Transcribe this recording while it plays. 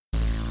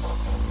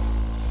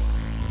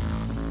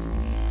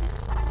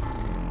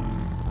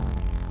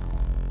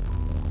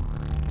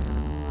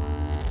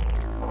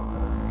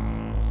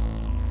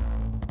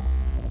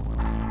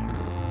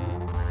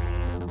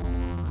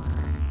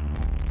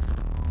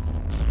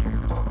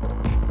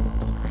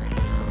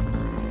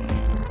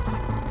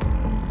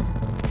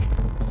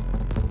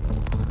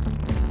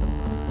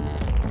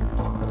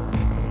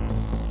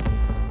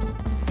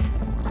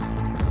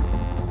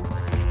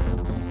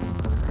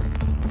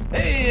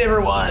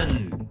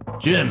everyone,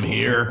 Jim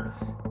here,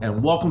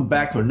 and welcome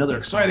back to another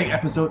exciting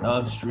episode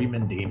of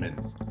Streamin'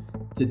 Demons.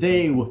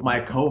 Today with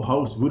my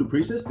co-host Voodoo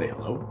Priestess, say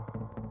hello.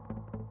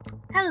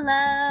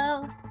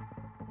 Hello.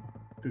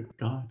 Good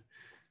God.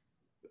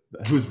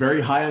 Who's very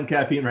high on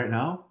caffeine right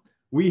now.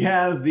 We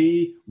have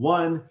the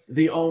one,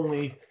 the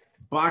only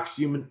Box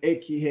Human,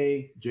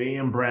 aka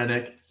J.M.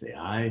 Brannick. Say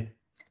hi.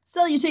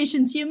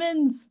 Salutations,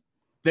 humans.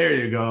 There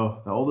you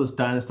go. The oldest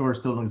dinosaur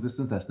still in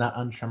existence. That's not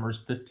on Tremors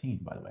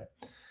 15, by the way.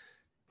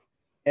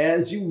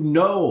 As you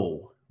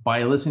know,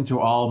 by listening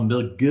to all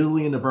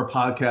million of our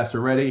podcasts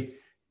already,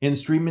 in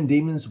Streamin'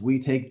 Demons, we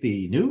take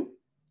the new,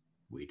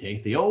 we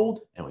take the old,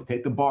 and we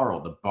take the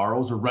borrowed. The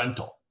borrow's a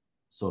rental.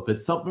 So if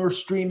it's something we're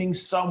streaming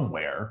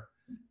somewhere,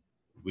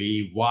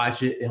 we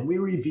watch it and we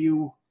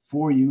review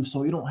for you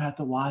so you don't have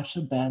to watch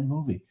a bad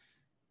movie.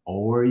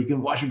 Or you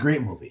can watch a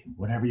great movie,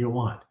 whatever you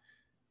want.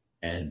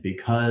 And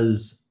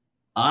because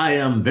I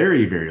am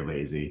very, very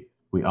lazy,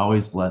 we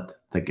always let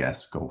the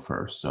guests go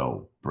first.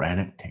 So,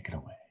 Brannick, take it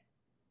away.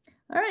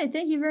 All right,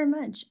 thank you very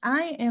much.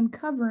 I am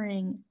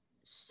covering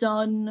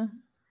Sun,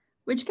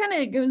 which kind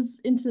of goes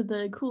into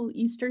the cool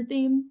Easter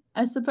theme,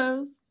 I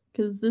suppose,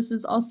 because this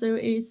is also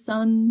a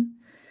sun,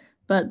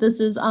 but this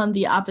is on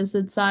the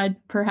opposite side,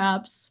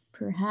 perhaps.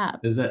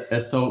 Is that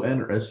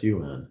S-O-N or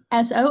S-U-N?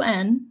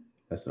 S-O-N.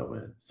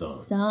 S-O-N.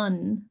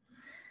 Sun.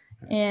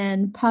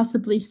 And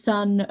possibly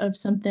son of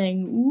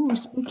something. Ooh,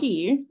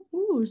 spooky.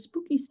 Ooh,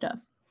 spooky stuff.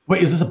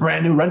 Wait, is this a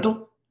brand new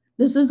rental?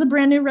 This is a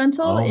brand new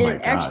rental. Oh my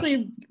it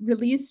actually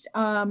released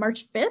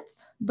March 5th,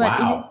 but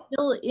Wow. It is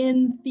still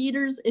in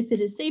theaters if it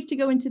is safe to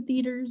go into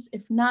theaters.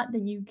 If not,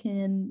 then you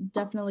can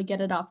definitely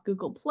get it off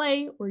Google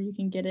Play, or you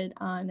can get it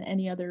on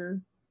any other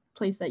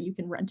place that you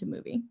can rent a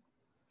movie.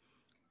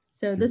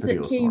 So this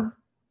it came.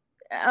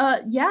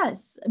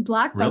 Yes,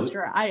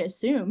 Blockbuster, Really? I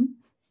assume.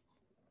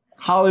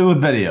 Hollywood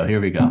Video. Here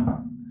we go.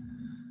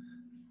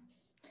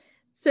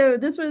 So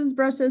this was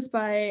brought to us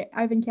by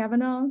Ivan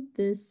Kavanaugh.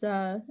 This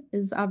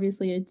is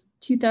obviously a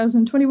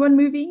 2021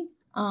 movie.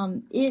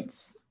 It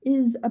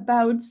is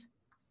about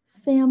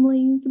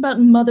family. It's about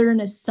a mother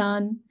and a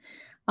son.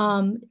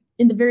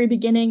 In the very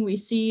beginning, we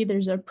see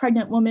there's a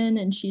pregnant woman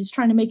and she's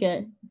trying to make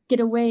a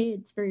getaway.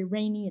 It's very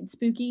rainy and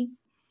spooky.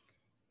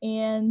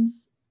 And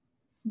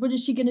what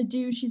is she going to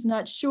do? She's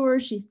not sure.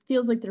 She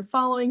feels like they're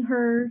following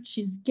her.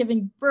 She's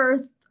giving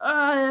birth.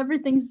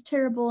 Everything's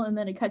terrible. And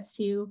then it cuts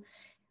to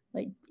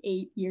like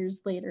 8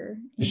 years later.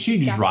 Is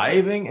she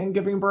driving and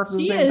giving birth at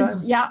the same time?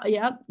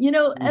 Yeah. You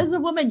know, as a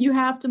woman, you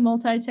have to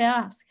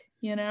multitask,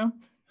 you know?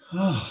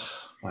 Oh,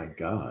 my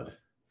God.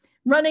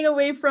 Running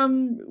away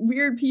from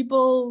weird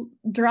people,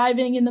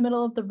 driving in the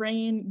middle of the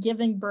rain,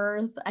 giving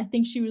birth. I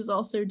think she was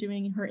also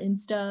doing her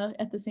Insta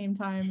at the same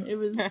time. It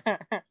was...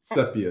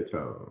 Sepia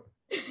tone.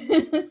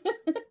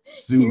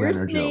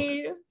 Zoolander joke.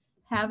 Me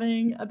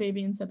having a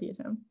baby in sepia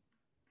tone.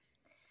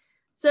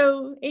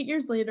 So 8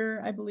 years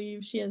later, I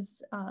believe she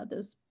has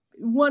this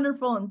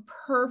wonderful and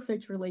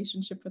perfect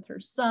relationship with her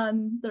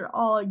son. They're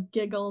all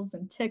giggles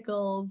and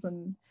tickles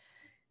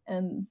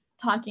and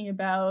talking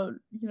about,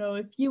 you know,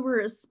 if you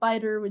were a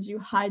spider, would you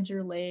hide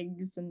your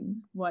legs and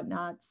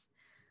whatnot?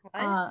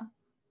 What?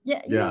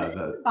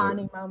 The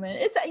bonding moment.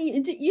 It's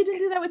you didn't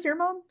do that with your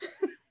mom?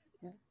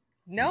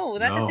 No,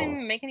 that doesn't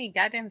even make any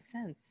goddamn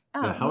sense.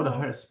 How would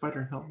a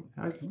spider help?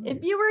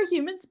 If you were a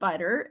human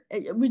spider,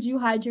 would you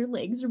hide your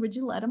legs or would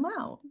you let them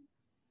out?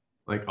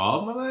 Like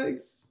all of my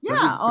legs?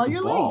 Yeah, all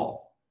your legs.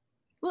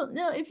 Well,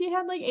 no, if you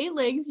had like 8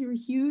 legs, you're a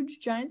huge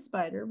giant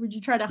spider. Would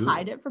you try to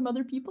hide it from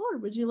other people, or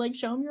would you like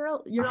show them your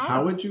arms?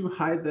 How would you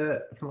hide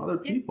that from other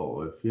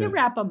people? If you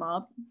wrap them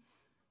up.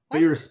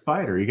 But you're a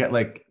spider. You got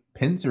like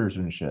pincers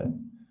and shit.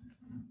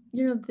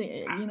 You're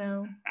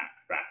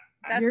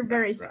you're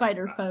very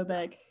spider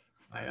phobic.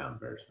 I am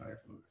very spider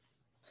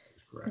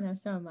phobic. You know,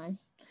 so am I.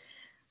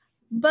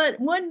 But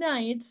one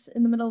night,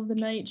 in the middle of the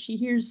night, she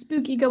hears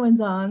spooky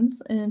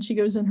goings-ons, and she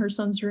goes in her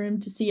son's room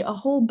to see a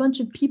whole bunch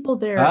of people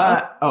there.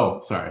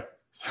 Sorry.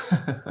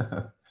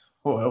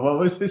 What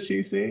was it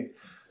she see?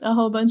 A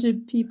whole bunch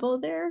of people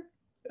there.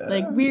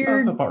 Like weird.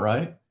 Sounds about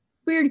right.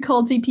 Weird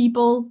culty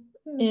people.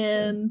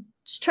 And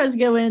she tries to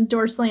go in,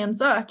 door slams.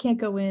 I can't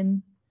go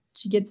in.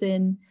 She gets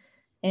in,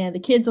 and the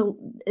kid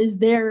is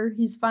there.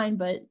 He's fine,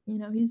 but, you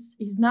know, he's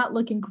not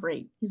looking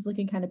great. He's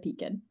looking kind of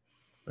peaked.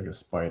 Like a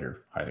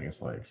spider hiding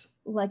its legs.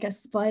 Like a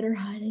spider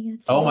hiding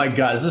its legs. Oh my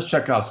God, is this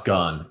Chekhov's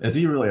gun? Is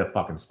he really a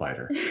fucking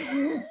spider?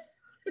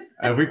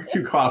 We're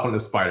too caught up on the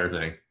spider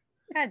thing.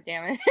 God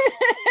damn it.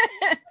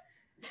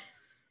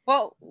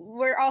 Well,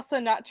 we're also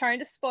not trying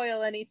to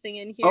spoil anything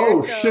in here.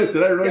 Oh, shit,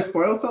 did I really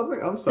spoil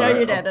something? I'm sorry. No,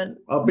 you didn't.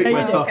 I'll beat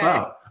myself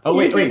out. Oh,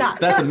 wait,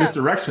 that's a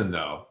misdirection,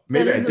 though.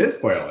 Maybe I did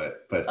spoil it,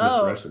 but it's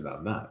misdirection, though.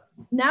 I'm not.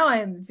 Now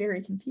I'm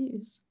very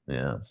confused.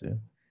 Yeah, see.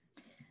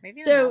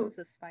 Maybe the mom was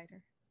a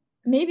spider.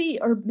 Maybe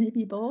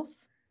both.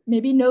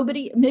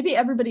 Maybe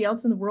everybody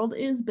else in the world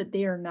is, but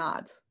they are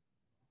not.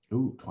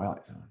 Ooh,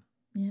 Twilight Zone.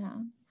 Yeah.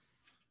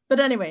 But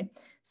anyway,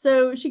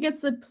 So she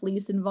gets the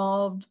police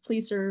involved.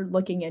 Police are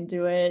looking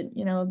into it.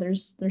 You know, they're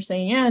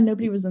saying, yeah,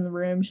 nobody was in the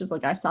room. She's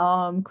like, I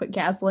saw him. Quit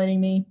gaslighting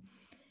me.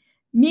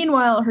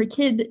 Meanwhile, her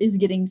kid is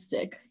getting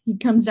sick. He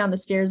comes down the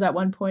stairs at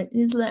one point.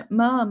 And he's like,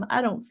 Mom,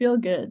 I don't feel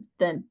good.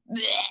 Then,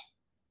 bleh,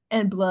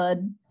 and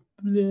blood.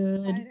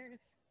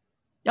 Spiders.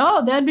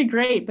 Oh, that'd be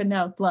great. But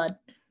no, blood.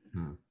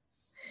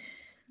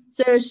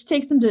 So she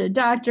takes him to the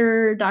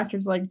doctor.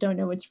 Doctor's like, don't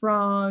know what's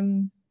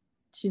wrong.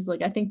 She's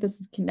like, I think this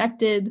is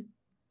connected.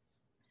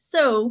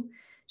 So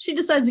she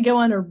decides to go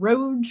on a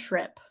road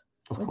trip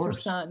with her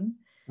son.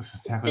 That's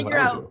exactly Figure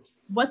out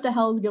what the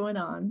hell is going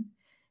on.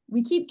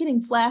 We keep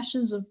getting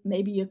flashes of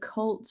maybe a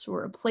cult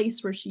or a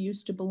place where she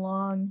used to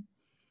belong.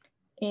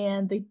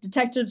 And the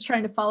detective's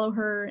trying to follow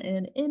her.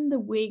 And in the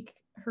wake,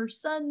 her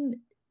son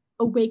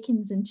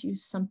awakens into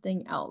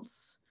something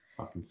else.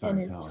 Fucking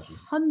and is Scientology.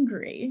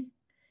 hungry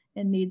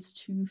and needs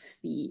to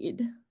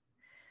feed.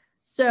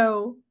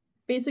 So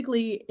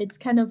basically, it's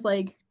kind of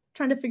like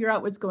trying to figure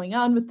out what's going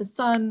on with the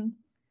son.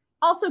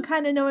 Also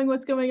kind of knowing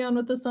what's going on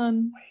with the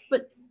son.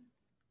 But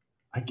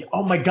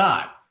oh my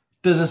God.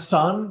 Does a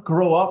son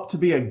grow up to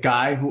be a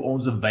guy who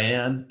owns a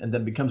van and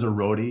then becomes a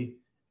roadie?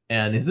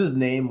 And is his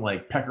name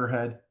like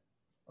Peckerhead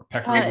or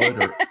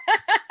Peckerwood or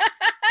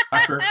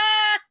Pecker?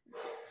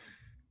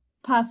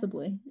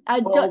 Possibly.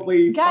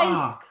 Holy guys,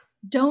 fuck.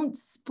 don't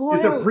spoil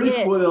It's a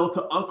prequel it.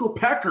 to Uncle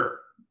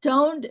Pecker.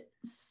 Don't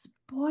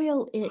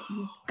spoil it,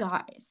 you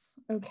guys.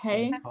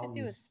 Okay? Have to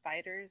do with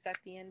spiders at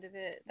the end of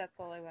it.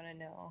 That's all I want to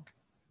know.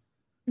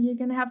 You're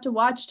gonna have to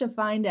watch to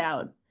find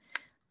out.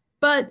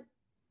 But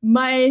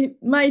my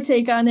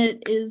take on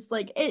it is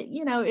like it,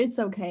 you know, it's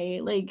okay.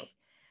 Like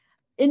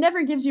it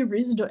never gives you a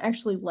reason to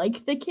actually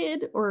like the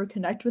kid or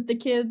connect with the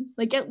kid.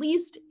 Like at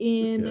least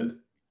in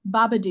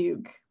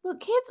Babadook. Well,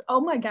 kids,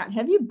 oh my God,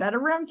 have you been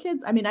around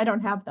kids? I mean, I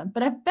don't have them,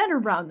 but I've been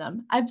around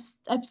them. I've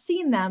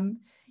seen them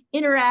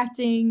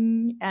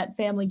interacting at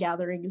family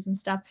gatherings and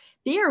stuff.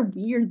 They are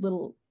weird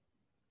little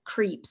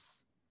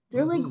creeps.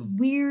 They're like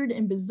weird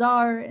and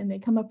bizarre, and they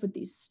come up with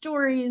these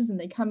stories, and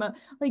they come up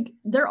like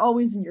they're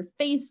always in your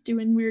face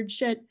doing weird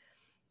shit.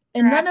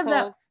 And They're none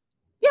assholes. of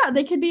that. Yeah,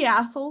 they could be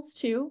assholes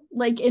too,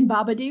 like in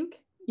Babadook,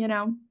 you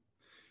know.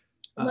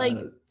 Like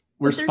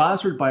we're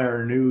sponsored by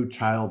our new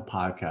child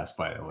podcast,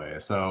 by the way.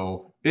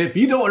 So if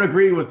you don't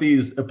agree with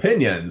these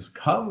opinions,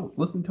 come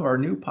listen to our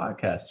new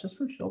podcast just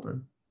for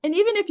children. And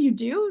even if you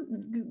do,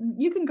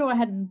 you can go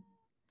ahead and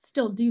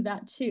still do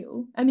that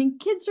too. I mean,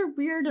 kids are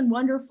weird and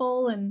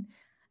wonderful, and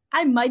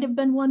I might have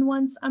been one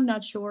once. I'm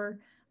not sure,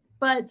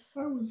 but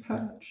I was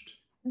hatched.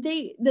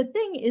 The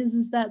thing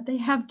is that they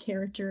have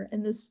character,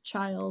 and this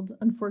child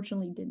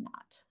unfortunately did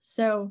not.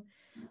 So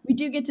we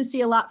do get to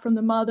see a lot from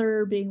the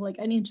mother being like,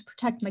 I need to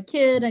protect my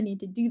kid. I need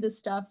to do this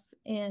stuff.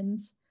 And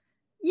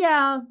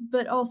yeah,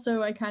 but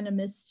also I kind of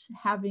missed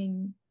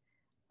having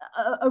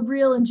a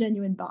real and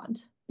genuine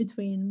bond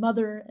between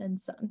mother and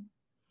son.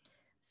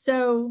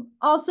 So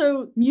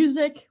also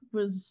music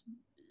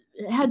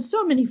it had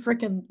so many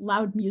freaking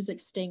loud music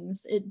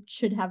stings. It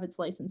should have its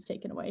license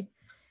taken away.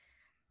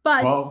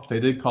 But well, they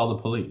did call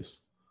the police.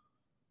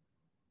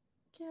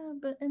 Yeah,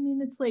 but I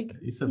mean, it's like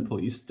you said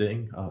police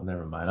sting. Oh,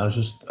 never mind. I was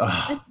just.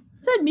 I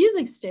said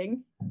music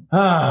sting.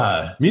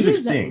 Music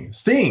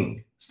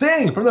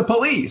sting from the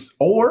police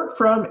or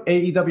from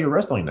AEW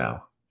Wrestling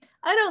now.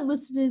 I don't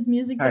listen to his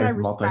music, but I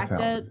respect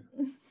it.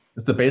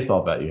 It's the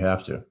baseball bet. You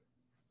have to.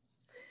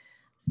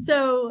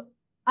 So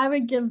I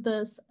would give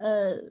this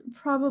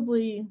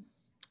probably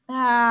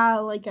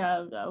like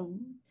a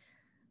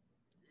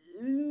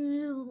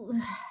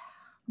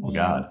oh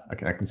God, I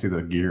can see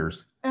the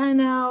gears. I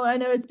know.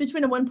 It's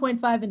between a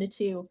 1.5 and a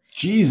 2.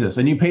 Jesus,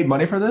 and you paid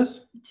money for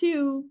this?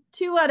 2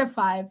 out of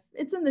 5.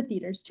 It's in the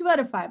theaters. 2 out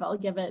of 5 I'll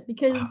give it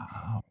because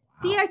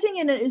the acting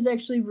in it is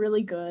actually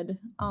really good.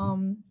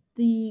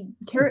 The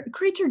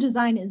creature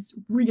design is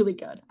really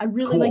good. I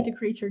really like the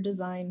creature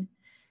design.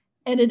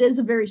 And it is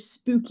a very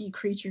spooky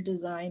creature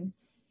design.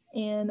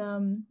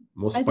 And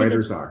most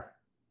spiders are.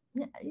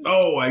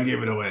 Oh, I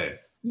gave it away.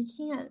 You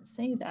can't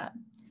say that.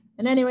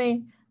 And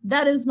anyway,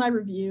 that is my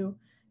review.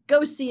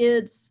 Go see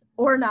it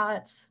or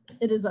not.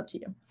 It is up to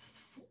you.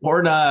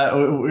 Or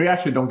not. We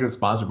actually don't get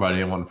sponsored by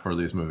anyone for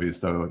these movies.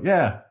 So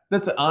yeah,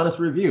 that's an honest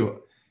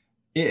review.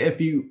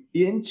 If you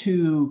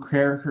into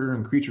character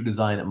and creature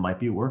design, it might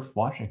be worth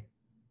watching.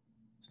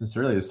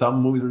 Sincerely,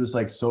 some movies are just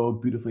like so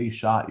beautifully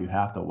shot, you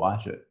have to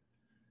watch it.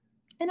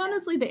 And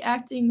honestly, the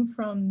acting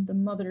from the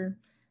mother,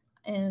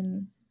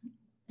 and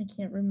I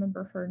can't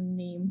remember her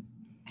name.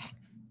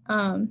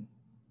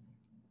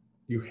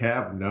 You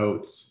have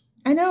notes.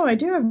 I know, I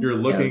do have You're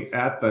looking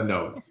at the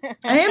notes.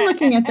 I am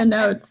looking at the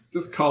notes.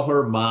 Just call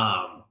her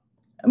Mom.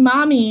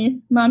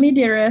 Mommy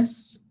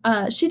Dearest.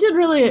 She did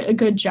really a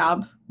good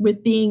job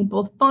with being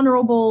both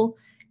vulnerable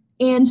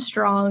and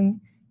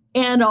strong,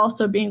 and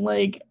also being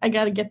like, I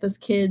got to get this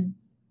kid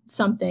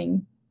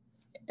something,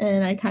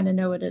 and I kind of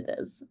know what it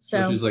is.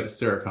 So she's like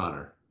Sarah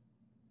Connor.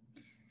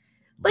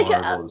 Like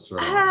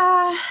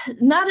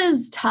not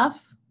as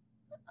tough.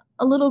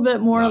 A little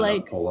bit more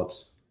like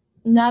pull-ups.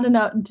 Not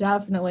enough,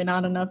 definitely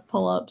not enough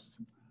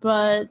pull-ups.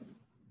 But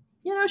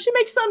she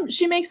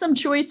makes some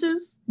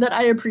choices that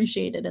I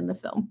appreciated in the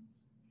film.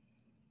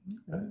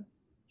 Okay.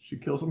 She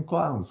kills some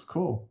clowns.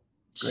 Cool.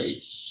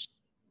 Great.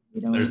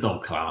 There's no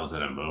clowns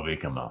in a movie.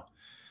 Come on.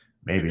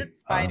 Maybe. Is it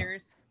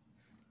spiders?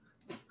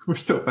 We're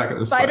still back at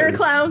the spider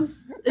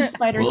clowns. It's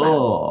spider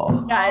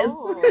clowns, guys.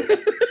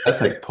 Oh.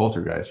 That's like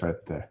Poltergeist right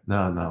there.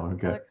 No, we're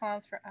good.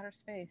 Clowns for outer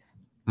space.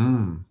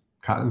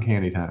 Cotton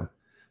candy time.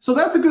 So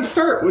that's a good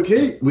start.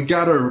 Okay, we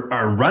got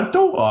our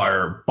rental,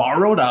 our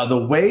borrowed out of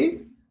the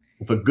way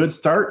with a good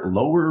start,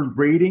 lower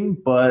rating,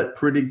 but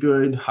pretty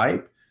good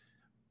hype.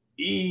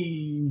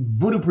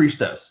 Voodoo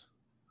Priestess.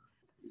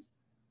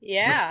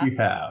 Yeah. What do you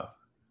have?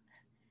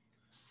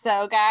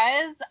 So,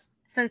 guys,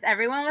 since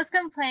everyone was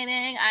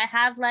complaining, I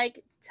have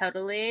like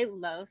totally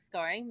low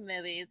scoring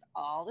movies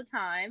all the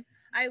time.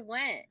 I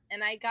went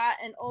and I got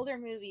an older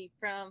movie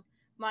from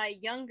my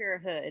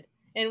youngerhood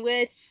in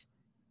which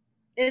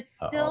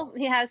it's still,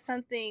 he has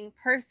something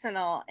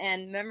personal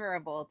and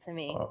memorable to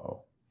me.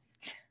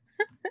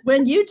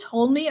 When you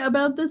told me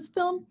about this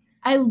film,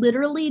 I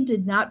literally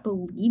did not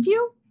believe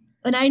you.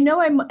 And I know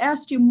I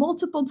asked you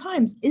multiple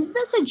times, is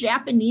this a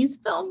Japanese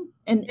film?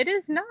 And it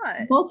is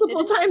not.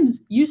 Multiple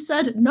times you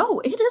said, no,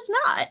 it is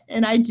not.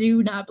 And I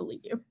do not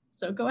believe you.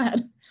 So go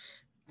ahead.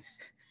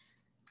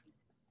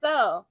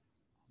 So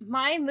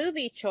my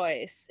movie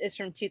choice is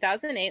from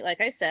 2008,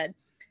 like I said,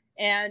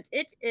 and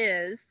it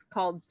is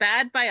called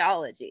Bad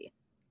Biology.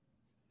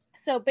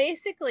 So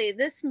basically,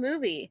 this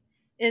movie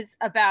is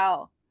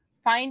about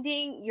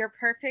finding your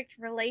perfect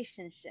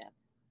relationship.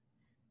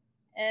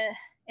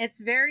 It's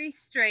very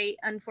straight,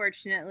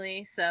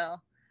 unfortunately.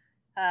 So,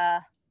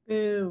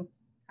 boo.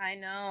 I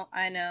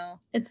know.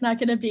 It's not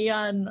going to be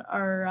on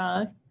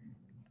our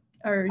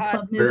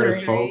Club Misery.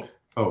 Misery.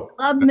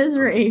 Club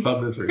Misery.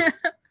 Club Misery.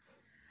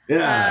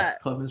 Yeah,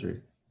 Club Misery.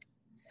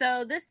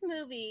 So this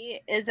movie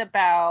is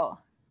about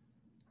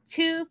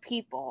two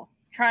people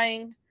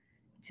trying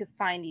to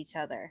find each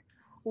other.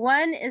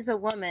 One is a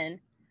woman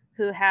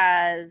who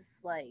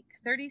has like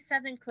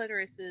 37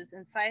 clitorises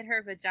inside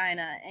her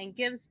vagina and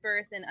gives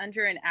birth in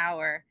under an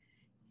hour.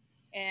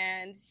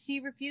 And she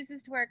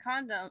refuses to wear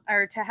condom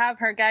or to have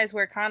her guys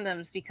wear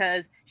condoms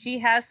because she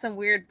has some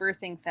weird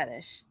birthing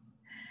fetish.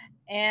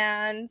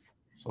 And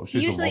so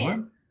she's usually, a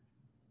woman?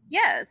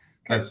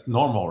 Yes. That's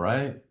normal,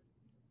 right?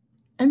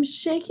 I'm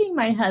shaking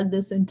my head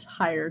this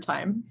entire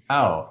time.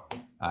 Oh,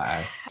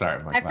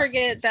 sorry. I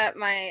forget that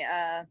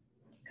my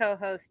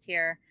co-host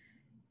here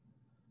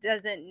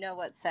doesn't know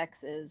what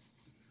sex is.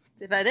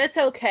 But it's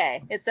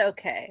okay. It's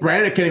okay.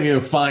 Brandon can't even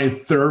find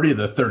 30 of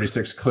the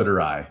 36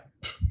 clitori.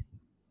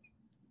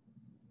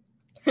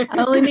 I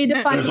only need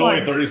to find There's one.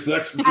 Only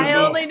 36. I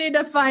only need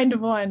to find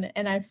one,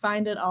 and I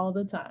find it all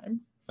the time.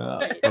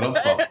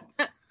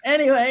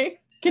 Anyway,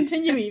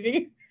 continue,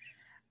 Evie.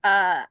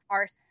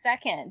 Our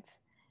second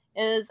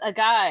is a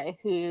guy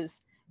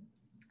whose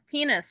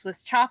penis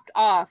was chopped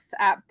off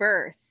at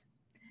birth.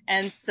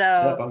 And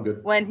so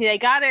when they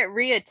got it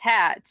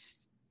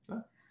reattached,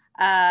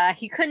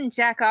 he couldn't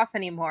jack off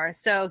anymore.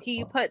 So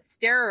he put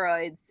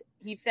steroids.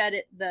 He fed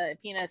it the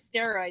penis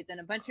steroids and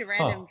a bunch of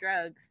random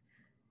drugs.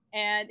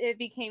 And it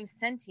became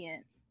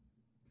sentient.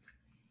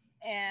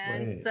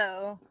 And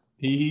so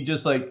he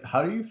just like,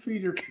 how do you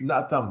feed your,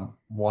 not that I'm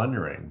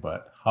wondering,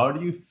 but how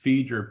do you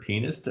feed your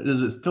penis?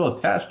 Is it still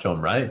attached to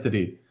him, right? Did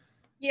he?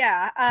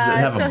 Yeah. Does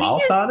it have a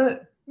mouth on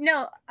it?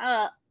 No.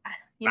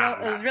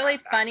 It was really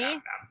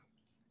funny.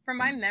 From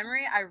my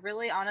memory, I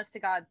really, honest to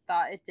God,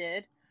 thought it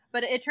did.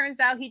 But it turns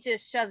out he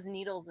just shoves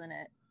needles in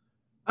it.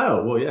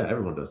 Oh, well, yeah,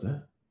 everyone does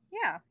that.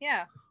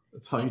 Yeah.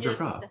 That's how you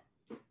jerk off.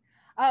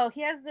 Oh,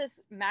 he has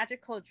this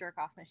magical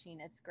jerk-off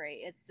machine. It's great.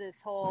 It's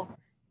this whole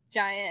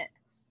giant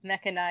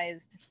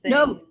mechanized thing.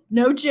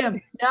 No, Jim.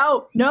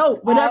 No.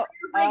 Whatever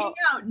you're bringing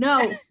out,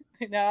 no.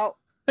 No.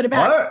 Put it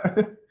back.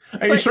 What?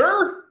 Are you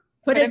sure?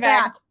 Put it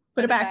back.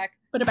 Put it back.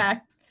 Put it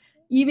back.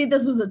 Evie,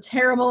 this was a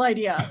terrible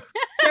idea.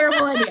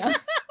 Terrible idea.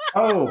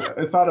 Oh,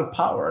 it's out of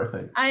power, I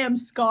think. I am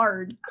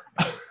scarred.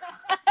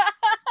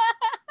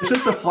 It's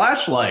just a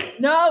flashlight.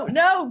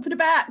 No, put it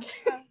back.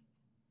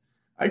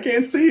 I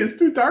can't see. It's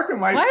too dark in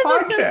my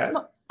podcast. Is it so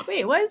small?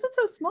 Wait, why is it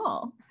so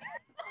small?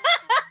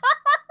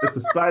 It's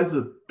the size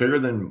of bigger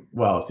than,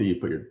 well, see, you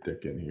put your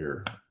dick in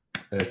here.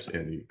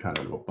 And you kind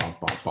of go bump,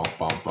 bump, bump,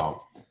 bump,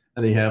 bump.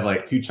 And then you have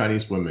like two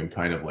Chinese women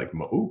kind of like,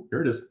 oh,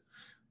 here it is.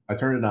 I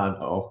turned it on.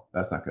 Oh,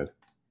 that's not good.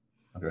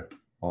 Okay,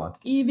 hold on.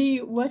 Evie,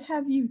 what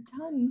have you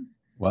done?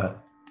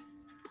 What?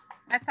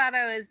 I thought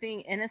I was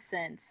being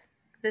innocent.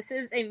 This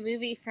is a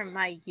movie from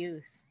my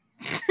youth.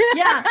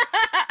 Yeah.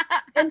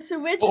 And to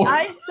which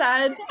I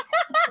said,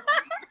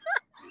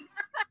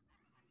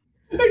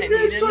 I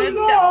can't shut it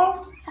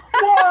off.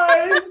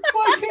 Why?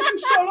 Why can't you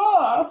shut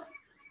off?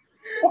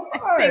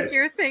 Why? I think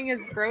your thing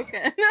is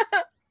broken.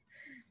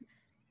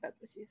 That's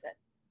what she said.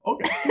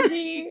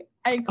 Okay.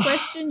 I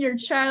question your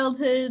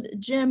childhood.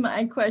 Jim,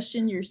 I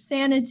question your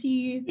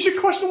sanity. You should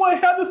question why I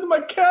have this in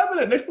my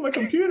cabinet next to my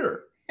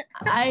computer.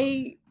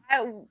 I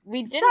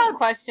We didn't Stop.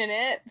 question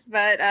it,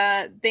 but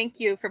thank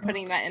you for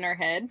putting that in our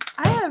head.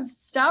 I have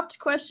stopped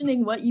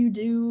questioning what you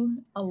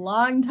do a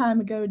long time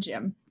ago,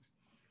 Jim.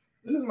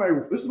 This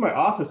is my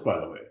office, by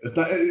the way. It's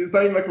not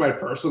even like my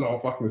personal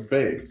fucking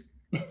space.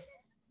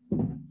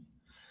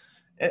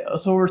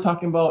 So we're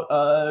talking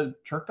about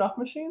jerked off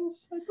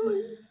machines, I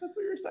believe that's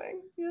what you're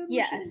saying.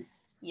 Yeah,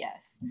 machines.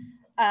 Yes.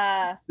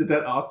 Did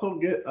that also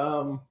get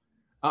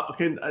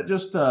okay?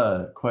 Just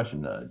a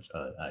question,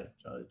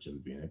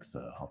 Jim Phoenix,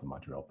 Halton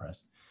Montreal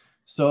Press.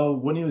 So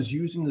when he was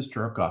using this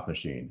jerk off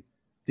machine,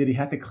 did he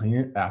have to clean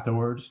it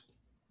afterwards?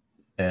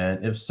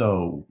 And if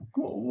so,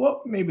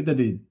 what maybe did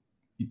he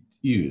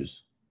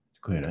use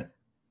to clean it?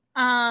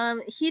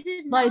 He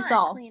did Lysol.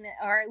 not clean it,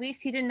 or at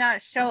least he did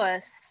not show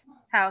us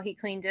how he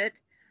cleaned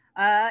it.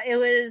 It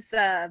was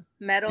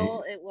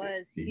metal. It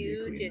was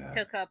huge. It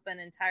took up an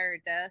entire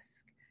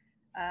desk.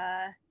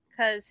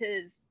 Because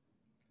his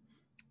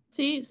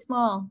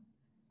small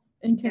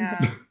in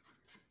comparison.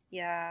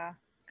 Yeah.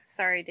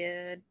 Sorry,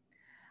 dude.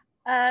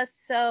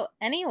 So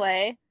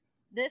anyway,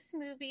 this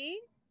movie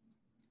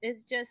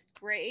is just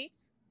great.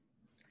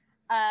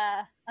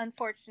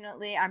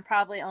 Unfortunately, I'm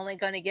probably only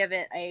going to give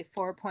it a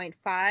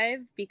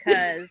 4.5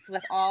 because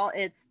with all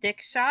its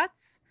dick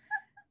shots,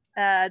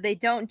 they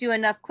don't do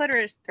enough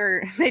clitoris,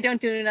 or they don't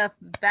do enough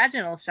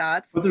vaginal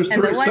shots. But there's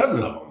 37 of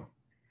them.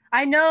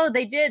 I know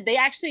they did. They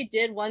actually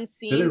did one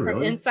scene from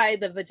really?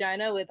 Inside the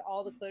vagina with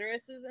all the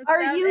clitorises and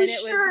Are stuff. you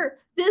sure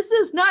this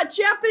is not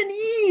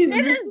Japanese?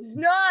 It is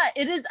not.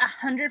 It is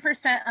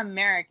 100%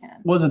 American.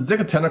 Was it dick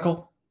a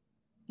tentacle?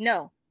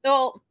 No.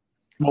 Well,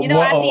 you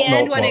know, at the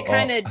end when it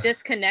kind of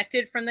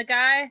disconnected from the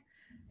guy,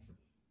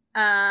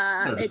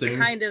 it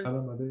kind of.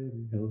 Hello, my baby.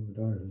 Hello, my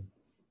darling.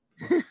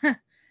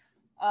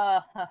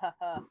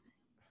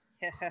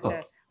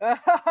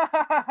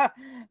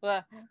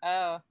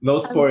 No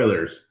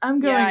spoilers. I'm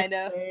going. Yeah, I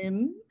know.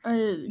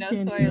 Insane. No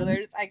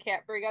spoilers. I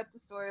can't bring up the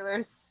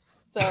spoilers.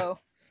 So,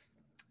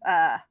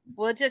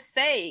 we'll just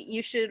say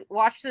you should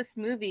watch this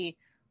movie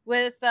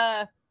with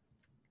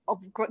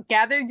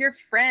gather your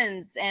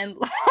friends and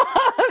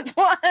loved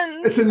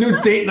ones. It's a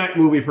new date night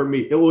movie for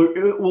me. It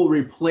will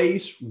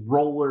replace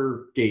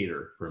Roller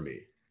Gator for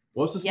me.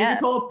 What's this movie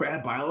called?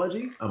 Bad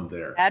Biology? I'm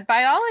there. Bad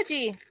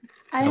Biology.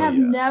 I have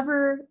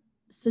never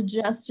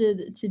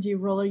suggested to do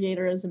Roller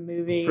Gator as a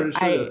movie. I'm pretty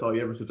sure that's all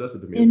you ever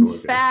suggested to me. In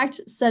fact,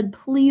 said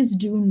please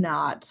do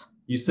not.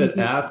 You said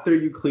after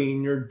you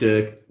clean your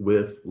dick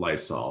with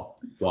Lysol,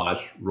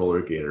 watch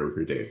Roller Gator with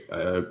your dates. I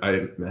have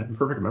a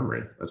perfect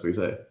memory. That's what you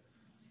say.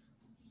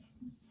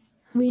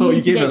 We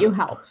need to get you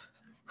help.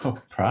 Oh,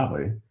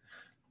 probably.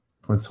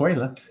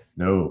 Consuela.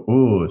 No.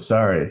 Ooh,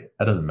 sorry.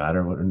 That doesn't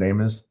matter what her name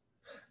is.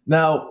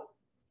 Now,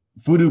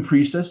 Voodoo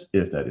Priestess,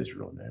 if that is your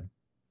real name,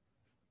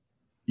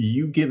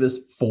 you give us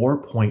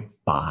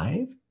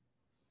 4.5?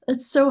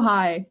 It's so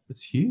high.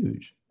 It's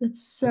huge.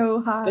 It's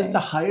so high. It's the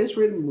highest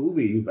rated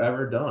movie you've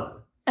ever done.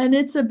 And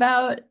it's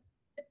about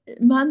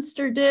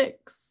monster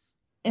dicks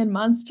and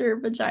monster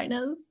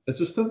vaginas. It's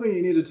just something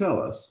you need to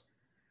tell us.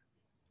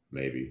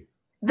 Maybe.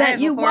 That I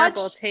have you a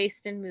horrible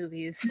taste in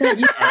movies.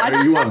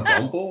 Are you on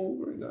Bumble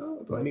right now?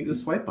 Do I need to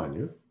swipe on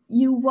you?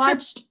 You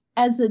watched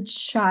as a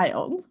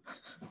child.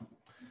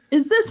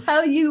 Is this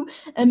how you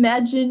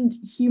imagined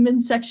human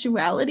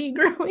sexuality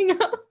growing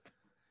up?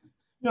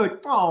 You're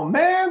like, oh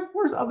man,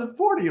 where's the other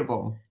 40 of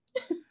them?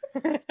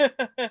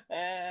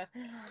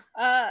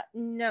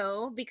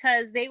 No,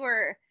 because they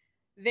were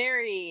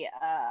very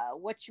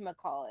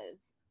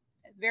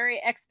very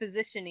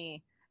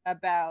exposition-y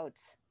about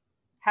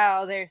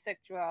how their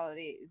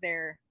sexuality,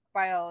 their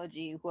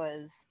biology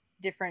was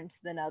different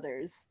than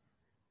others.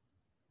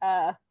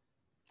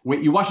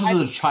 Wait, you watched this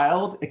as a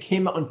child? It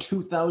came out in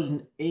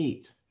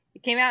 2008.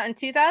 It came out in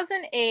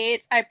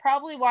 2008. I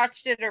probably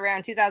watched it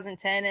around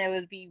 2010. It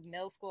would be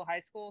middle school, high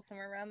school,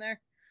 somewhere around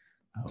there.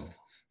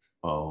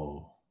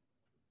 Oh.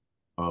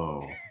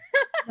 I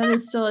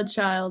was still a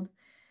child.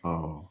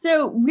 Oh.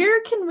 So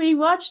where can we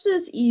watch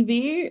this,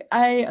 Evie?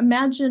 I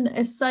imagine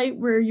a site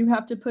where you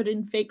have to put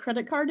in fake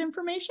credit card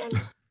information.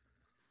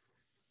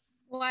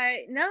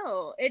 Why,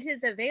 no. It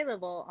is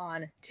available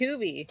on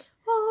Tubi,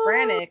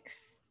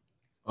 Branix.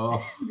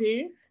 Oh.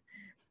 Tubi.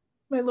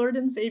 My Lord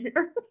and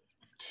Savior.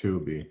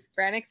 Tubi.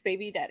 Branix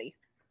Baby Daddy.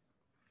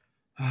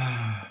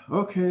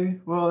 Okay.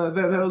 Well,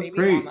 that was Baby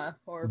great. Mama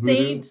or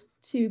Saint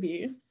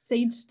Tubi.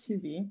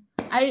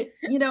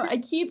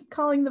 I keep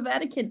calling the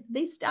Vatican.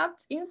 They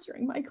stopped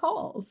answering my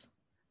calls.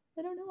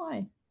 I don't know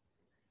why.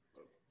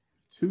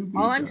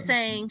 All I'm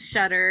saying,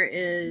 Shudder,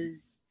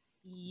 is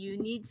you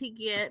need to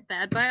get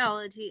Bad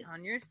Biology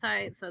on your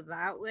site so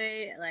that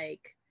way,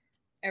 like,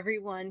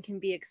 everyone can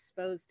be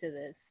exposed to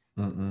this.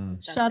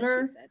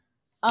 Shudder,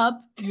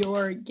 up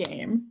your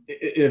game.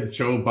 If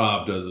Joe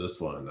Bob does this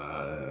one,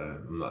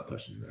 I'm not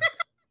touching this.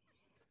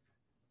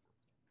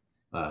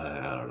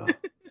 I don't know.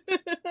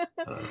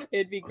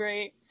 It'd be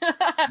great.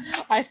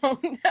 I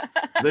don't know.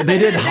 They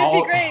did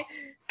great.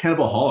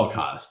 Cannibal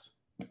Holocaust.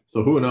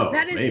 So who knows?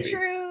 That is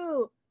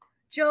true.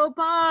 Joe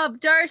Bob,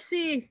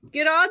 Darcy,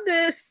 get on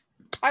this.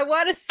 I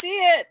want to see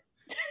it.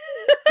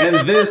 And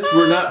this,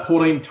 we're not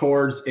pointing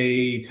towards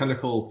a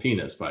tentacle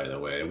penis, by the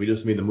way. We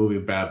just mean the movie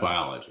Bad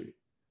Biology,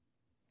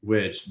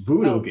 which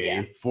Voodoo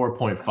gave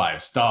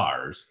 4.5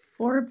 stars.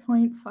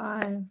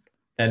 4.5.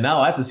 And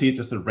now I have to see it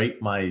just to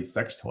rate my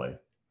sex toy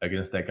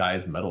against that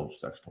guy's metal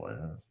sex toy.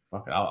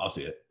 Fuck it, I'll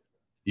see it.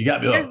 You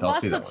got me. There's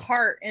lots of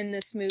heart in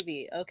this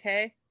movie,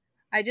 okay?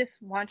 I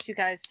just want you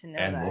guys to know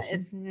that.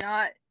 It's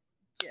not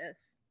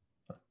just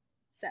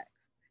sex.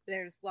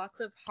 There's lots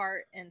of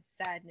heart and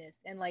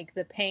sadness and like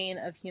the pain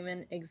of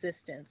human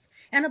existence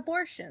and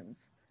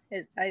abortions.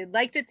 I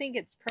like to think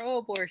it's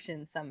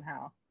pro-abortion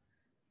somehow,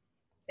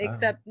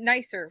 except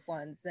nicer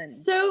ones than.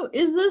 So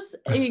is this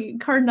a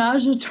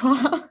carnage a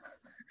trois?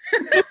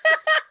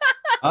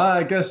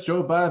 I guess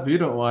Joe Bob, if you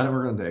don't want it,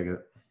 we're gonna take it.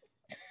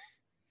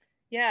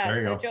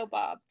 Yeah, so Joe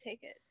Bob,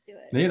 take it, do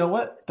it. You know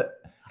what?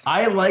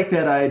 I like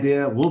that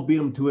idea. We'll beat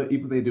them to it,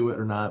 even if they do it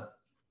or not.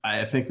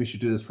 I think we should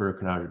do this for a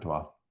carnage a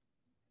trois.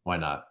 Why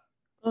not?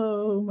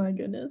 Oh my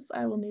goodness,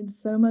 I will need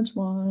so much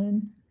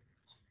wine.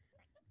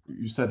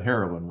 You said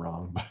heroin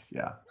wrong, but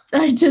yeah.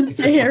 I did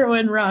say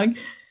heroin wrong,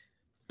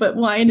 but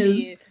wine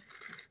is...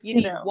 You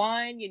need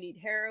wine, you need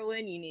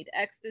heroin, you need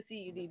ecstasy,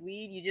 you need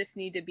weed. You just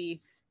need to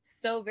be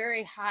so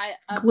very high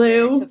up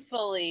there to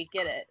fully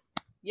get it.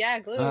 Yeah,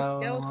 glue.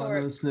 Go for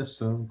it. Sniff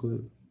some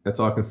glue. That's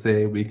all I can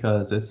say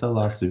because it's a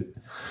lawsuit.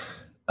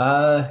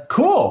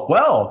 Cool.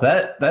 Well,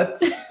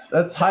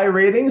 that's high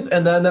ratings,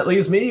 and then that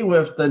leaves me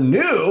with the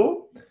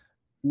new,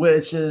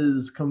 which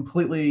is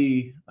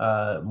completely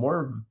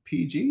more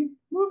PG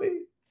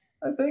movie,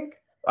 I think,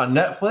 on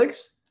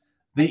Netflix.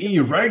 The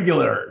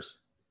Irregulars.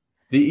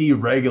 The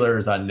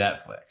Irregulars on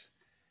Netflix.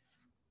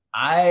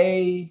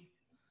 I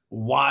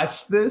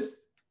watched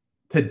this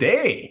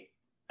today,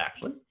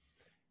 actually,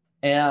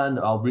 and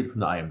I'll read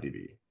from the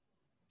IMDb.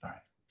 All right.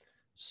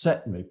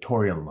 Set in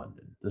Victorian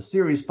London, the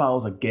series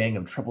follows a gang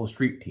of troubled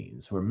street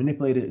teens who are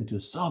manipulated into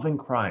solving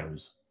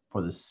crimes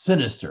for the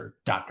sinister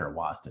Dr.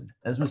 Watson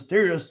and his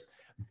mysterious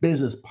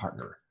business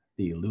partner,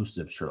 the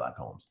elusive Sherlock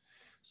Holmes.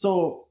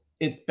 So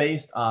it's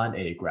based on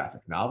a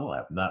graphic novel. I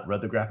have not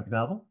read the graphic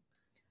novel.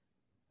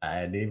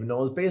 I didn't even know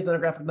it was based on a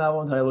graphic novel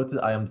until I looked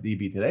at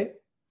IMDb today.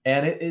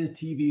 And it is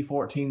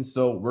TV-14,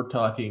 so we're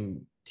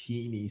talking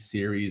teeny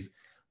series,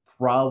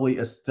 probably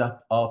a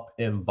step up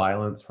in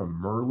violence from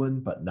Merlin,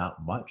 but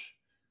not much.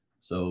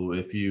 So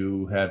if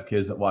you have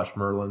kids that watch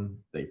Merlin,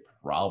 they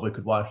probably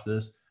could watch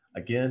this.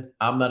 Again,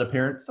 I'm not a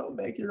parent, so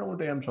make your own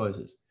damn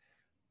choices.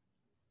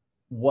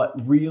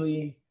 What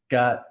really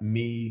got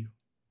me,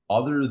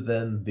 other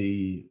than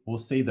we'll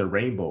say the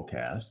rainbow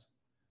cast,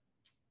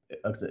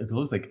 it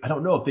looks like, I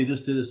don't know if they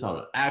just did this on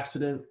an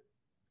accident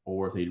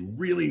or if they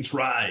really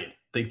tried.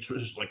 They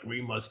just like,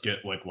 we must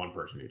get like one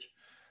person each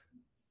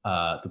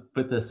to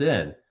fit this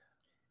in.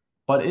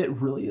 But it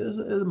really is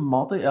a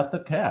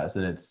multi-ethnic cast,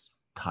 and it's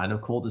kind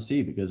of cool to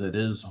see because it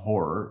is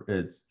horror,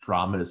 it's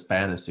drama, it's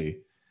fantasy,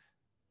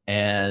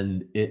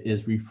 and it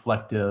is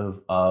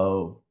reflective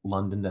of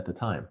London at the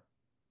time.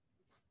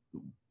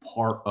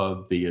 Part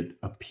of the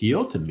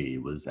appeal to me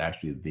was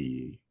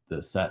actually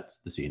the sets,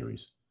 the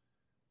sceneries.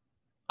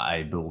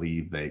 I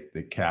believe they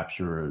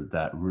capture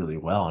that really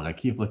well. And I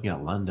keep looking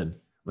at London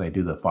when they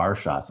do the far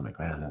shots. I'm like,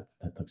 man,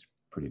 that looks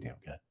pretty damn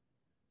good.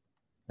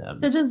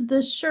 So does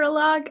the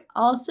Sherlock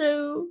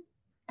also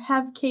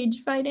have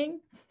cage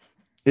fighting?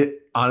 It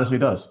honestly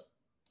does.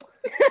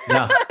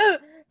 Yeah.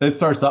 It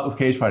starts out with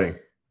cage fighting.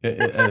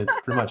 It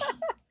pretty much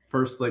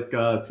first like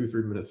 2-3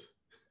 minutes.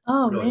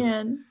 Oh, really.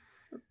 Man.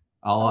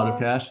 All out of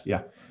cash.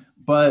 Yeah.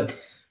 But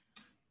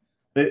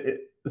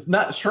it's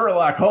not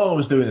Sherlock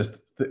Holmes doing this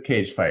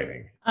cage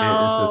fighting.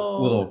 It's this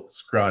little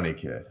scrawny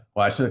kid.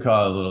 Well, I should have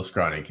called it a little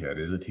scrawny kid.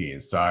 He's a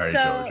teen. Sorry,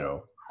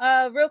 Jojo.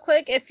 Real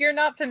quick, if you're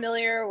not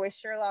familiar with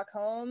Sherlock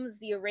Holmes,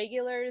 the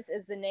Irregulars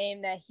is the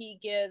name that he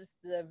gives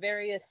the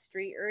various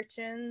street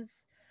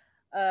urchins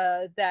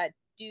that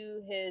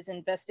do his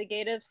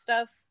investigative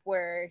stuff,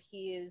 where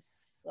he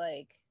is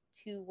like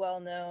too well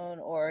known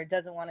or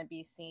doesn't want to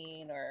be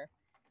seen or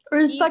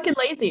is fucking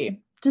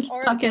lazy. Just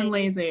fucking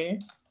lazy.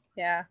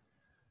 Yeah.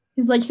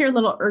 He's like, here,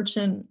 little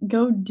urchin,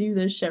 go do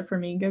this shit for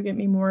me. Go get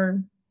me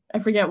more. I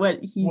forget what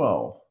he.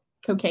 Whoa.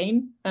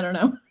 Cocaine? I don't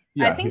know.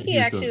 Yeah, I think he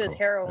actually was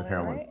heroin.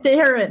 Right? The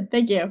heroin.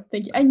 Thank you.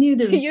 I knew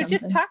there was you something.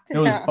 Just talked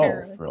about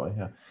heroin. Really,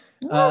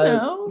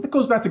 yeah. It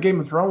goes back to Game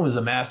of Thrones,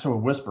 a master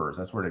of whispers.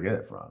 That's where to get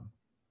it from.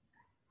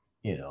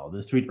 You know,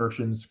 the street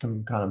urchins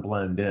can kind of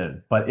blend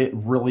in, but it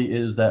really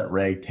is that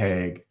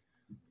ragtag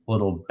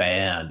little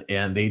band,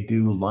 and they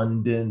do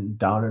London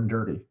down and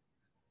dirty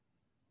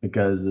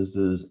because this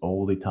is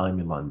oldie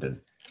timey London,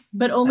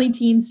 but only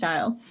teen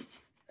style.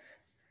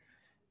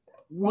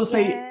 We'll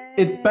say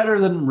it's better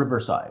than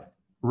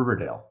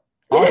Riverdale.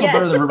 Also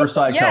better than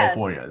Riverside,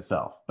 California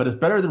itself, but it's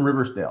better than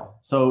Riverdale.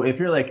 So if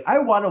you're like, I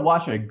want to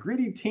watch a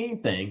gritty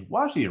teen thing,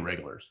 watch The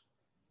Irregulars.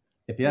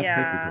 If you have to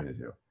pick between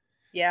the two.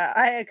 Yeah,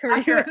 I agree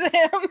with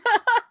him.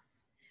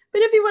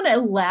 But if you want to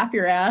laugh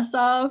your ass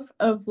off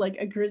of like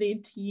a gritty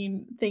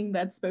teen thing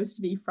that's supposed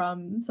to be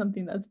from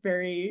something that's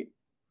very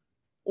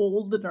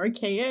old and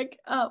archaic,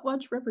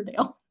 watch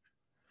Riverdale.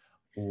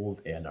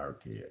 Old and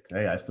archaic.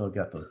 Hey, I still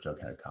got those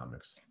Jughead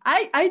comics.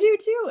 I do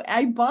too.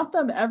 I bought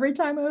them every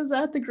time I was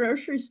at the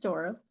grocery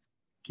store.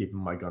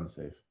 Keeping my gun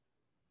safe.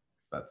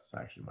 That's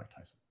actually Mike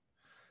Tyson.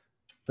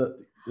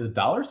 The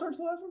dollar store's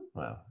the last one?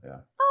 Wow, yeah.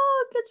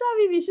 Oh, good job,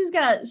 Evie.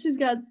 She's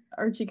got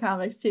Archie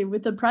comics too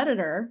with the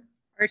Predator.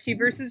 Archie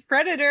versus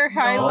Predator.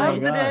 I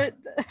loved it.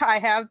 I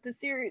have the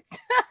series.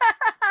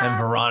 And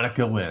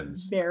Veronica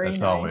wins. Very That's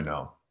nice. all we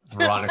know.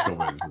 Veronica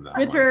wins in that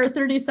with one. her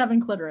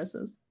 37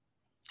 clitorises.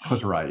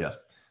 Clitorari, yes.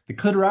 The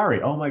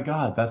Clitorari. Oh my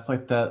God, that's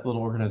like that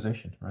little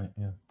organization, right?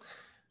 Yeah.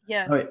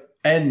 Yes. Right.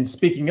 And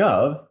speaking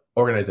of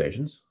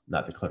organizations,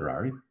 not the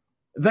Clitorari,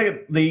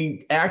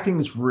 the acting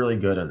is really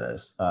good in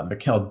this.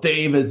 Mikhail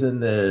David's in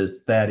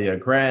this, Thadia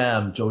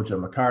Graham,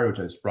 Jojo McCarty, which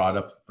I just brought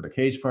up for the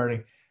cage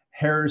fighting,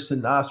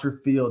 Harrison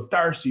Osterfield,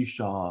 Darcy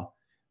Shaw,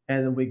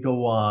 and then we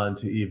go on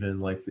to even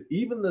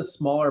the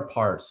smaller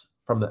parts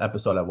from the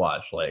episode I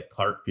watched, like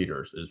Clark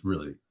Peters is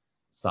really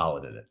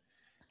solid in it,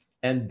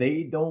 and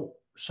they don't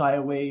shy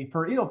away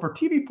for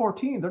TV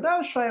 14. They're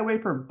not shy away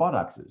for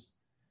buttocks.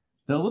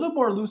 They're a little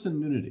more loose in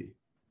nudity.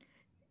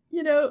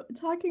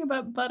 Talking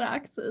about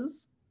buttocks,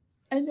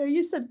 I know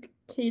you said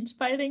cage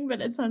fighting,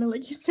 but it sounded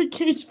like you said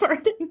cage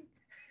farting.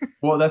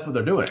 Well, that's what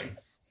they're doing.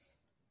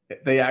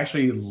 They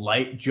actually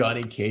light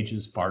Johnny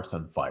Cage's farts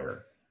on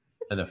fire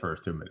in the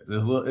first 2 minutes.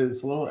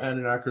 It's a little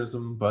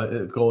anachronism, but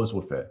it goes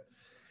with it.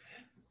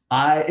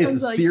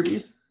 It's a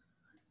series.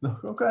 No,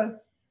 okay.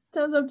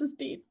 That was up to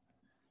speed.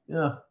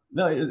 Yeah.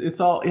 No, it's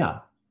all, yeah.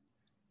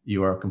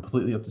 You are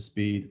completely up to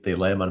speed. They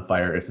light them on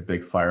fire. It's a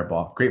big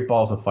fireball. Great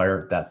balls of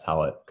fire. That's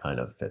how it kind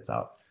of fits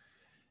out.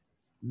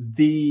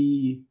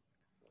 The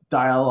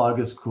dialogue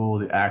is cool.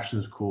 The action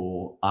is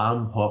cool.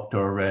 I'm hooked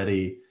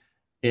already.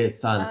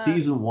 It's on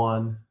season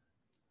 1.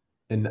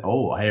 And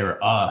I hear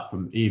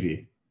from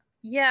Evie.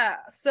 Yeah.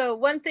 So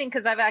one thing,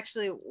 because I've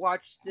actually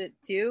watched it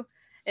too,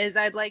 is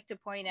I'd like to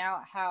point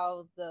out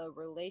how the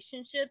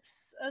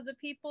relationships of the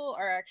people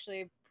are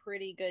actually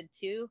pretty good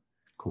too.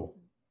 Cool.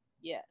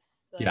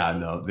 Yes. Yeah,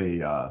 no, they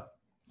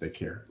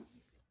care.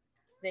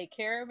 They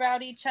care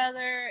about each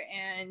other,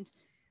 and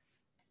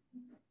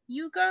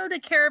you grow to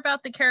care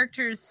about the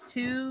characters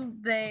too.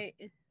 They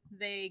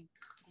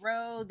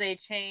grow, they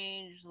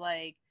change.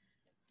 Like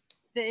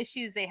the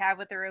issues they have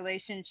with their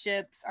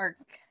relationships are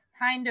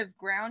kind of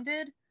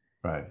grounded,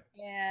 right?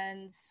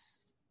 And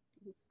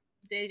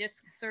they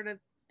just sort of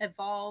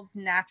evolve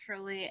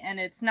naturally, and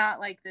it's not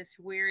like this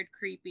weird,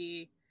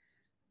 creepy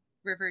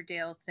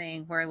Riverdale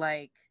thing where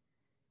like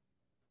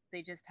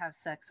they just have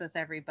sex with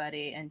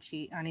everybody and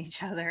cheat on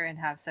each other and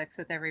have sex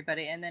with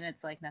everybody, and then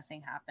it's like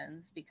nothing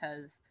happens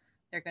because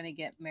they're going to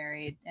get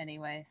married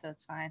anyway, so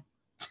it's fine.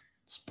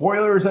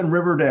 Spoilers on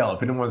Riverdale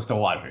if anyone's still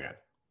watching it.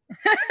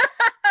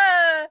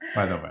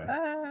 By the way.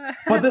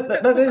 But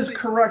that is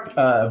correct,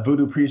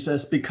 Voodoo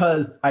Priestess,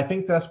 because I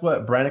think that's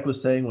what Brannick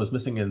was saying was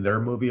missing in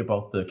their movie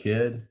about the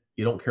kid.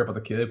 You don't care about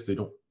the kid because they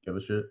don't give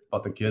a shit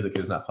about the kid. The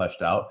kid's not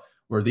fleshed out.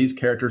 Where these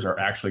characters are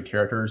actually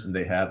characters and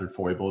they have their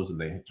foibles and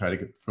they try to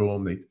get through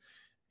them.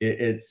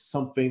 It's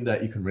something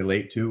that you can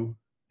relate to,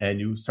 and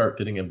you start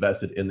getting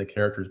invested in the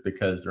characters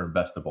because they're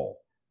investable.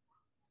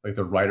 Like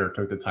the writer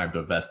took the time to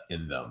invest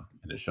in them,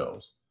 and it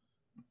shows.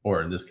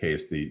 Or in this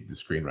case, the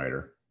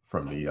screenwriter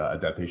from the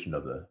adaptation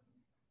of the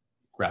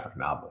graphic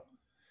novel.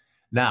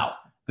 Now,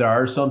 there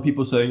are some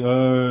people saying,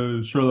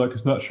 Sherlock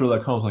is not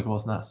Sherlock Holmes. Like, well,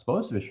 it's not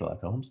supposed to be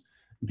Sherlock Holmes.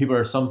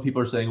 And some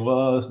people are saying,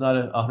 well, it's not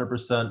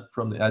 100%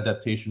 from the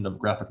adaptation of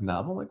graphic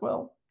novel. Like,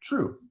 well,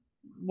 true.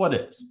 What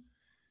is?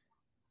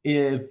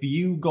 If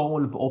you go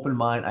in with open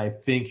mind, I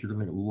think you're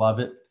going to love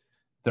it.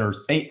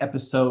 There's 8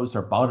 episodes.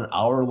 They're about an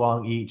hour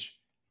long each.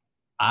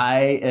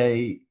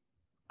 I'm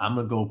going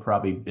to go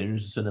probably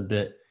binge this in a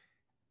bit.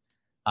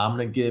 I'm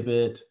going to give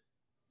it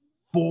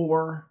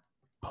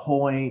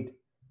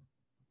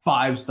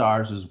 4.5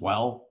 stars as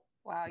well.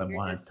 Wow, so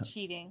you're just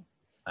cheating.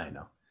 I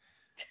know.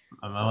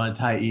 I want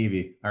to tie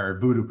Evie, or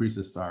Voodoo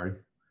Priestess, sorry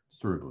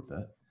about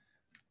that.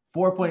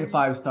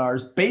 4.5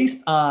 stars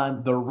based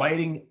on the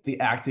writing,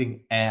 the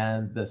acting,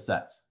 and the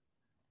sets.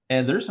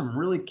 And there's some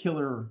really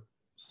killer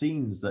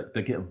scenes that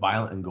get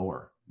violent and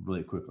gore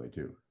really quickly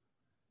too.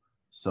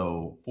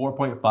 So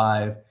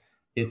 4.5.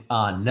 It's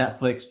on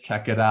Netflix.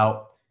 Check it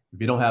out.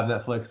 If you don't have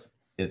Netflix,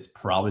 it's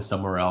probably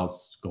somewhere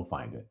else. Go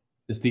find it.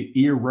 It's The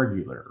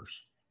Irregulars,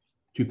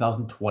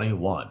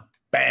 2021.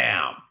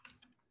 Bam!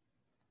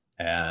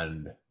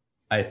 And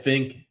I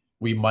think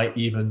we might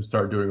even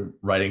start doing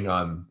writing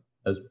on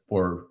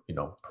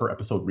per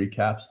episode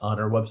recaps on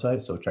our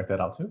website. So check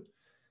that out too.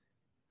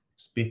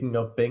 Speaking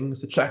of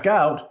things to check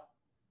out,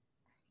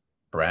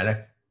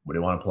 Brannick, what do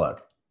you want to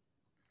plug?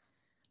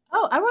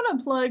 Oh, I want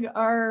to plug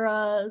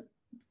our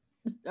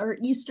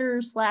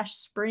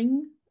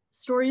Easter/spring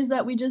stories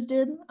that we just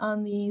did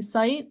on the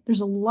site.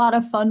 There's a lot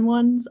of fun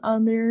ones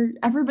on there.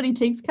 Everybody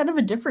takes kind of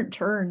a different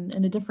turn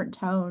and a different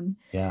tone.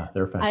 Yeah,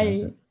 they're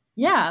fantastic.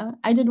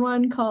 I did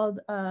one called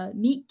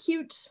Meet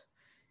Cute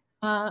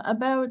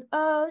about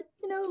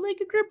like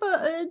a group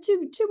of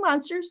two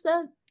monsters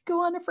that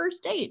go on a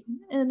first date,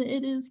 and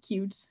it is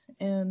cute,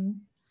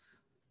 and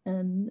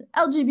and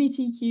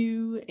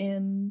LGBTQ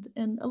and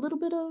a little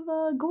bit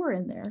of gore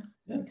in there.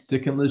 Yeah.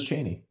 Dick and Liz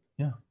Cheney.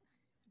 Yeah.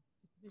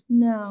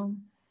 No.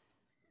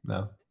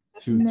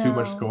 Too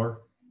much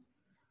gore.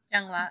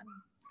 Young lot.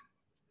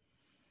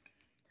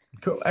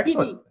 Cool.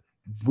 Excellent.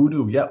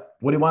 Voodoo. Yep.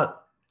 What do you want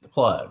to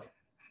plug?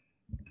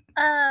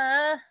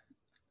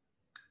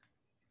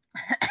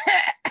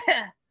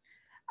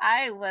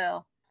 I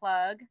will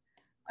plug.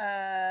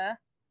 There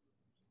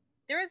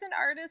was an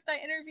artist I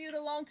interviewed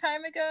a long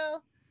time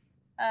ago.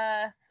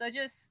 So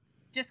just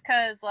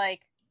because,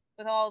 like,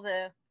 with all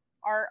the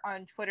art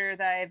on Twitter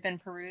that I've been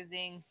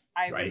perusing,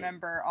 I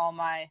remember all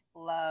my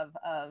love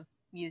of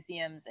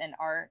museums and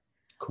art.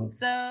 Cool.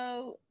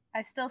 So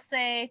I still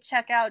say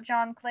check out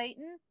John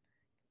Clayton.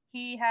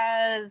 He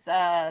has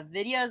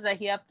videos that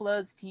he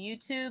uploads to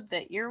YouTube,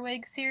 the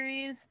Earwig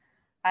series.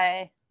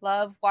 I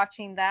love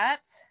watching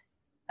that.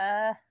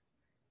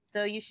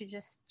 So you should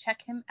just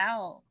check him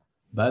out.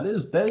 That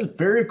is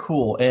very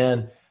cool.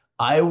 And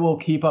I will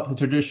keep up the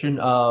tradition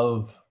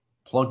of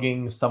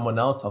plugging someone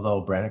else,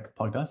 although Brannick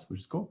plugged us,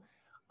 which is cool.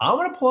 I'm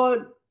going to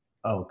plug,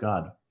 I'm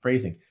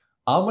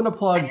going to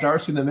plug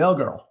Darcy the Mail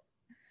Girl.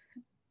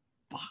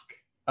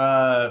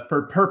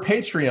 For her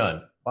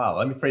Patreon. Wow,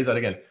 let me phrase that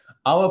again.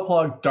 I'm going to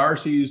plug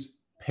Darcy's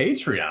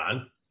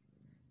Patreon.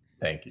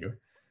 Thank you.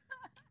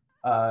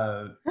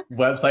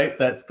 Website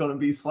that's going to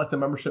be select the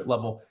membership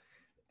level.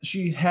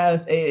 She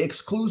has a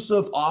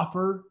exclusive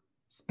offer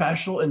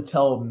special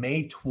until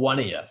May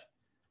 20th.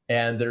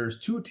 And there's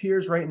 2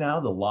 tiers right now,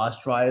 the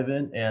Lost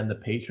Drive-In and the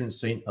Patron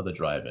Saint of the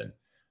Drive-In.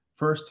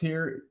 First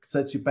tier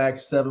sets you back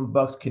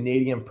 $7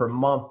 Canadian per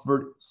month.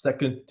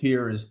 Second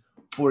tier is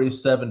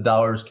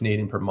 $47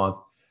 Canadian per month.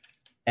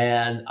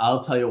 And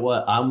I'll tell you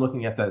what, I'm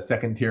looking at that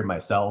second tier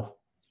myself.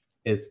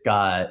 It's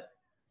got,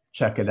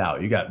 check it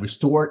out. You got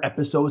restored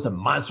episodes of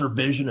Monster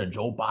Vision and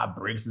Joe Bob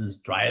Briggs's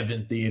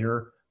Drive-In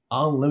Theater,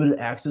 unlimited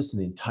access to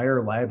the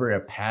entire library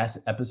of past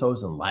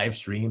episodes and live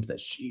streams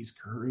that she's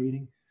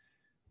curating.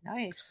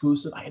 Nice.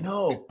 Exclusive, I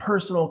know,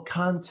 personal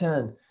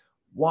content,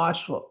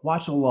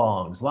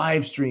 watch-alongs,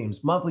 live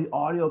streams, monthly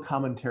audio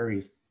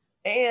commentaries,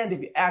 and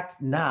if you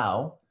act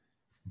now,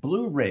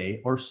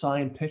 Blu-ray or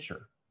signed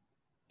picture.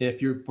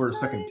 If you're for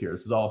second tier,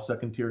 this is all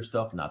second tier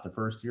stuff, not the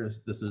first tier.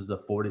 This is the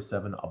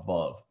 47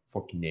 above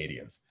for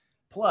Canadians.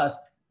 Plus,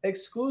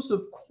 exclusive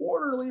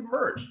quarterly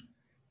merch,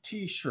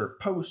 t-shirt,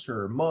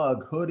 poster,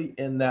 mug, hoodie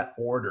in that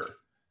order.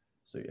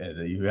 So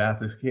you have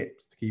to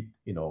keep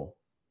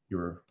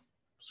your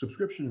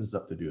subscriptions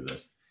up to do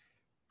this.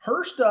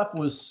 Her stuff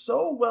was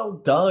so well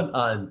done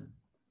on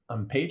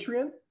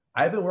Patreon.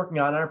 I've been working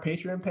on our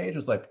Patreon page.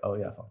 It's like, oh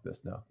yeah, fuck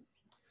this now.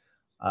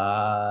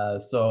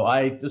 So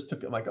I just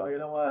took it, I'm like, oh, you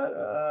know what?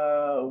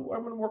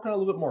 I'm going to work on it a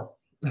little bit more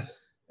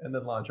and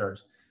then launch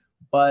ours.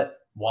 But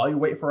while you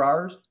wait for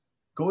ours,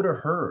 go to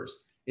hers.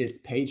 It's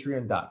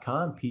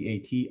patreon.com,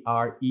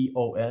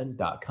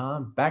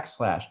 patreon.com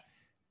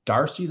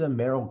 /Darcy the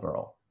Mail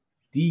Girl,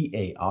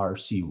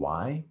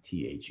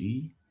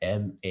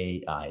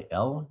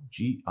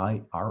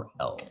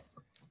 DarcyTheMailGirl.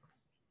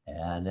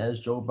 And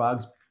as Joe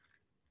Boggs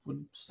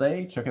would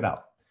say, check it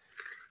out.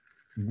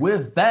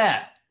 With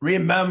that,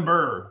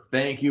 remember,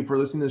 thank you for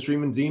listening to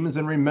Streaming Demons.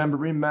 And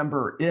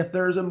remember, if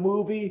there's a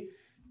movie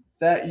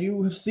that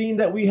you have seen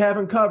that we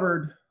haven't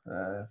covered,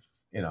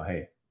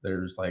 hey,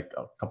 there's like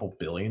a couple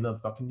billion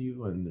of fucking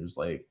you, and there's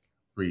like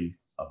 3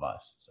 of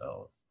us.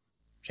 So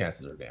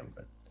chances are damn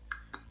good.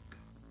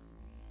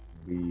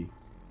 We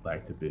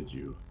like to bid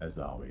you, as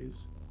always,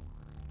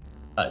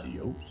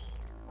 adios.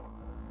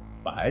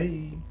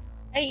 Bye.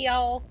 Hey,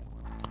 y'all.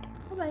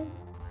 Bye-bye.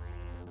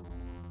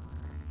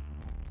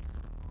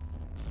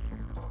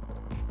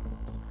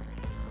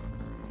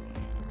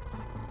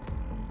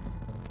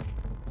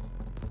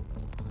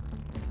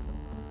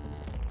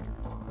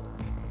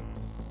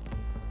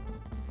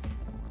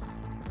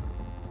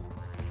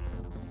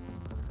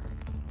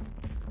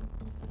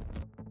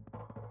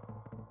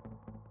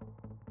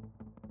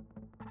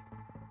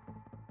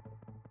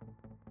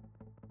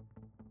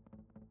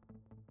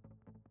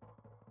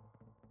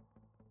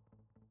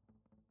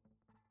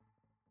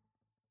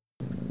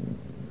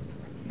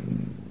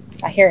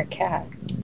 I hear a cat.